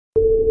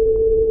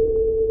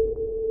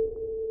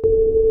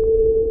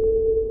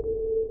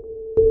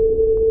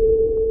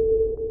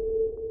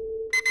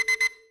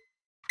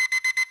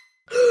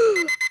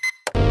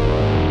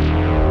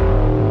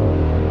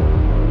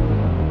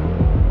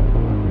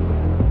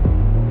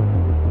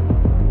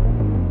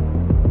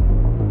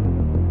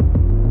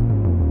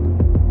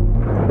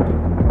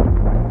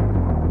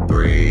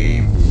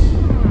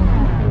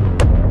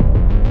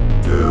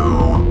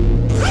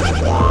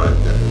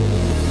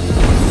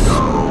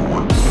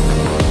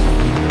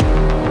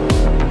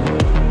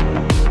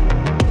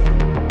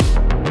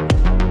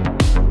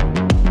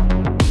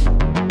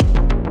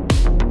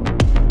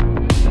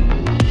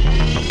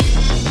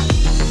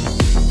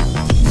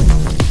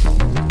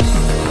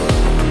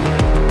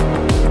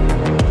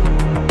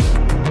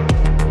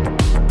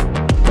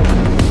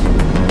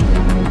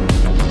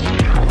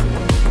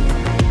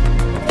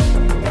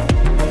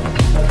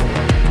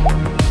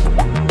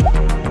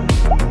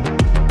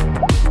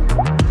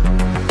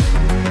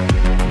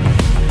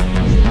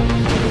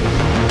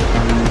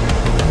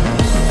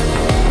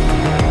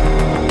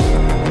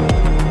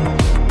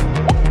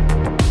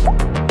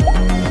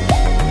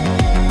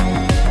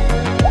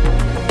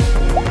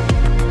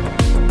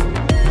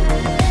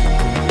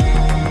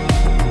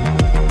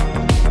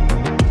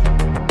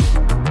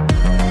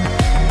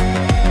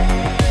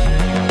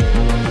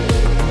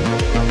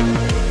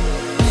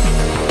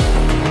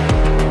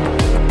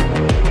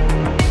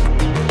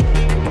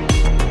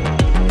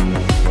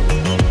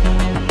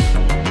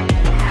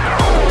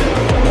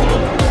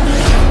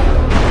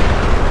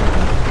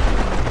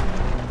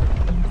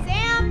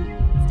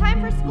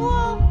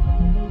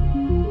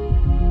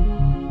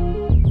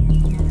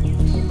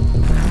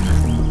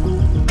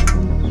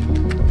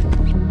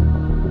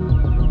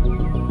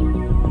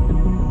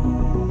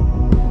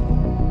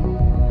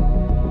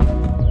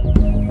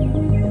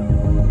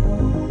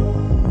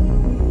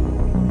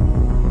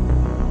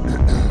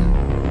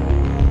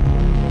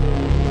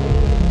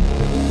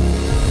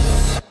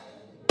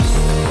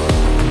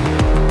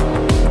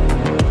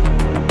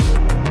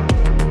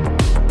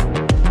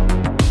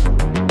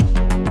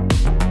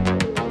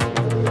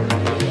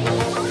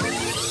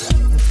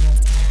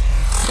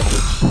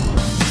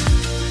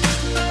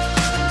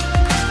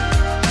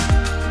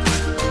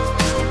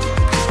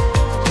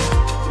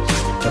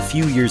A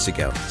few years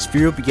ago,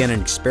 Sphero began an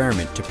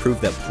experiment to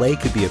prove that play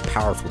could be a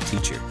powerful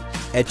teacher.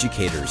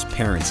 Educators,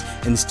 parents,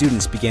 and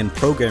students began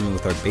programming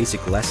with our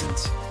basic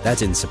lessons. That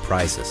didn't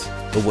surprise us,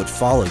 but what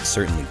followed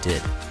certainly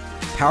did.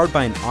 Powered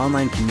by an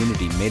online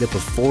community made up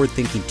of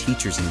forward-thinking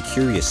teachers and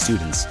curious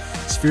students,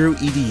 Sphero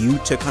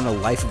EDU took on a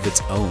life of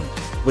its own.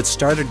 What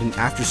started in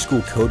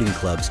after-school coding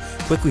clubs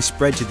quickly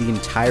spread to the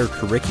entire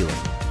curriculum.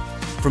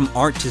 From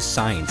art to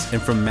science,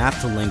 and from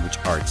math to language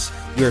arts,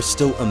 we are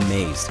still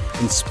amazed,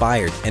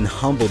 inspired, and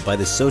humbled by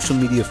the social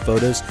media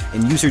photos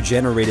and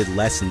user-generated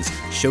lessons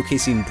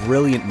showcasing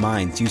brilliant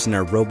minds using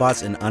our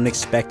robots in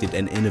unexpected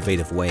and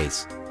innovative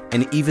ways.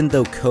 And even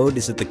though code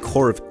is at the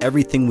core of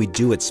everything we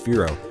do at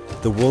Sphero,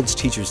 the world's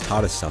teachers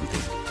taught us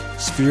something.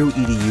 Sphero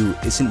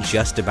EDU isn't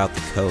just about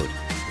the code.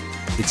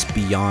 It's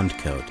beyond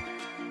code.